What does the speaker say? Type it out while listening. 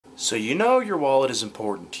So you know your wallet is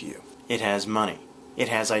important to you. It has money. It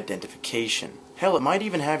has identification. Hell, it might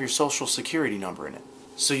even have your social security number in it.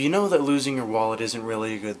 So you know that losing your wallet isn't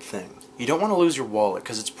really a good thing. You don't want to lose your wallet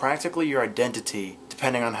because it's practically your identity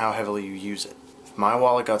depending on how heavily you use it. If my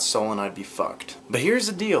wallet got stolen, I'd be fucked. But here's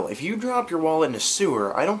the deal, if you drop your wallet in a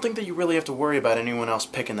sewer, I don't think that you really have to worry about anyone else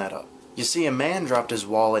picking that up. You see, a man dropped his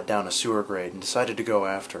wallet down a sewer grate and decided to go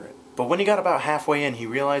after it. But when he got about halfway in, he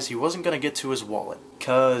realized he wasn't going to get to his wallet,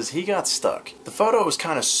 cause he got stuck. The photo was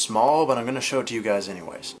kind of small, but I'm going to show it to you guys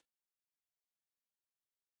anyways.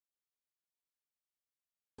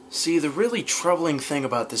 See, the really troubling thing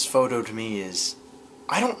about this photo to me is,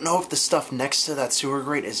 I don't know if the stuff next to that sewer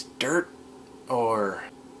grate is dirt, or...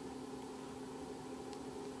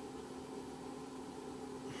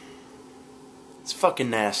 It's fucking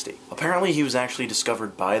nasty. Apparently he was actually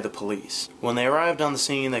discovered by the police. When they arrived on the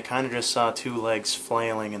scene, they kinda just saw two legs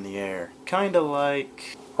flailing in the air. Kinda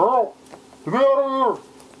like... Earl, get out of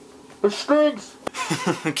here! It stinks!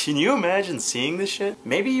 Can you imagine seeing this shit?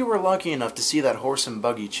 Maybe you were lucky enough to see that horse and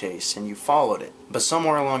buggy chase, and you followed it. But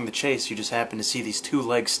somewhere along the chase, you just happened to see these two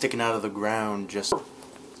legs sticking out of the ground, just...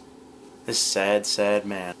 This sad, sad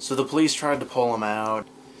man. So the police tried to pull him out.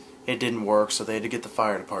 It didn't work, so they had to get the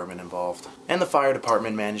fire department involved. And the fire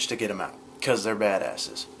department managed to get him out, because they're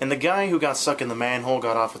badasses. And the guy who got stuck in the manhole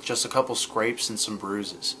got off with just a couple scrapes and some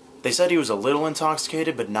bruises. They said he was a little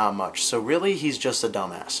intoxicated, but not much, so really he's just a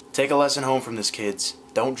dumbass. Take a lesson home from this, kids.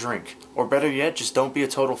 Don't drink. Or better yet, just don't be a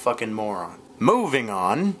total fucking moron. Moving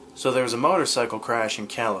on. So there was a motorcycle crash in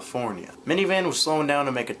California. Minivan was slowing down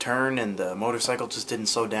to make a turn and the motorcycle just didn't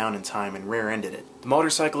slow down in time and rear-ended it. The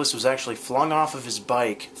motorcyclist was actually flung off of his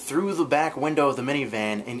bike through the back window of the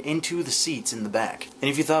minivan and into the seats in the back.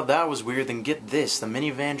 And if you thought that was weird, then get this, the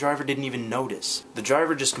minivan driver didn't even notice. The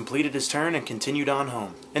driver just completed his turn and continued on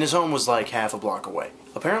home. And his home was like half a block away.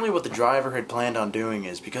 Apparently what the driver had planned on doing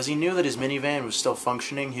is, because he knew that his minivan was still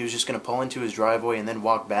functioning, he was just going to pull into his driveway and then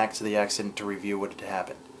walk back to the accident to review what had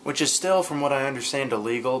happened. Which is still, from what I understand,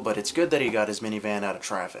 illegal, but it's good that he got his minivan out of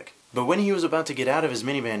traffic. But when he was about to get out of his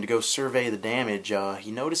minivan to go survey the damage,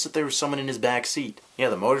 he noticed that there was someone in his back seat. Yeah,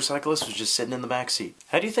 the motorcyclist was just sitting in the back seat.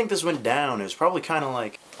 How do you think this went down? It was probably kind of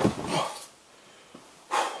like...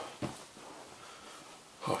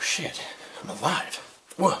 Oh shit, I'm alive.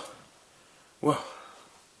 Whoa. Whoa.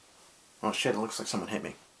 Oh shit, it looks like someone hit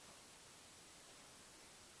me.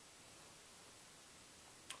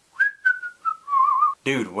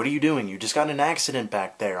 Dude, what are you doing? You just got in an accident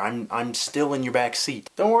back there. I'm still in your back seat.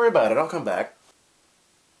 Don't worry about it, I'll come back.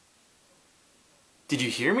 Did you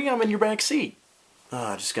hear me? I'm in your back seat.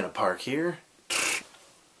 Just gonna park here.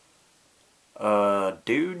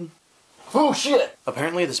 Dude? Oh shit!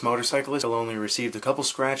 Apparently this motorcyclist only received a couple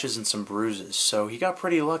scratches and some bruises, so he got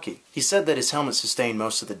pretty lucky. He said that his helmet sustained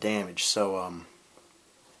most of the damage, so,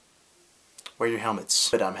 wear your helmets.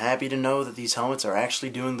 But I'm happy to know that these helmets are actually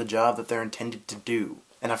doing the job that they're intended to do.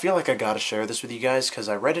 And I feel like I gotta share this with you guys, because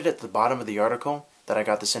I read it at the bottom of the article that I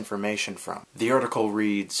got this information from. The article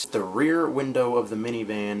reads, "The rear window of the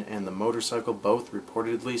minivan and the motorcycle both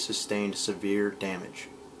reportedly sustained severe damage."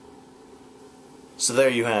 So there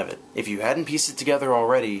you have it. If you hadn't pieced it together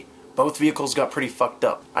already, both vehicles got pretty fucked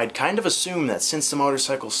up. I'd kind of assume that since the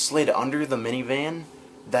motorcycle slid under the minivan,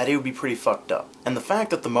 that it would be pretty fucked up. And the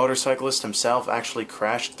fact that the motorcyclist himself actually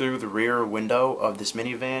crashed through the rear window of this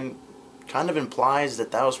minivan kind of implies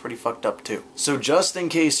that that was pretty fucked up too. So just in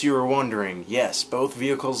case you were wondering, yes, both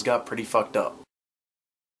vehicles got pretty fucked up.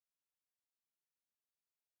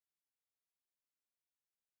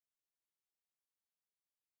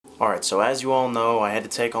 Alright, so as you all know, I had to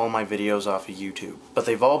take all my videos off of YouTube. But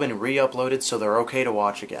they've all been re-uploaded, so they're okay to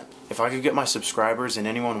watch again. If I could get my subscribers and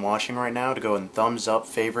anyone watching right now to go and thumbs up,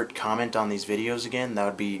 favorite, comment on these videos again, that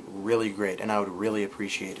would be really great, and I would really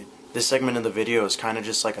appreciate it. This segment of the video is kind of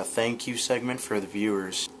just like a thank you segment for the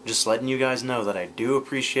viewers. Just letting you guys know that I do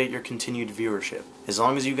appreciate your continued viewership. As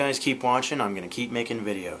long as you guys keep watching, I'm going to keep making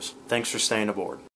videos. Thanks for staying aboard.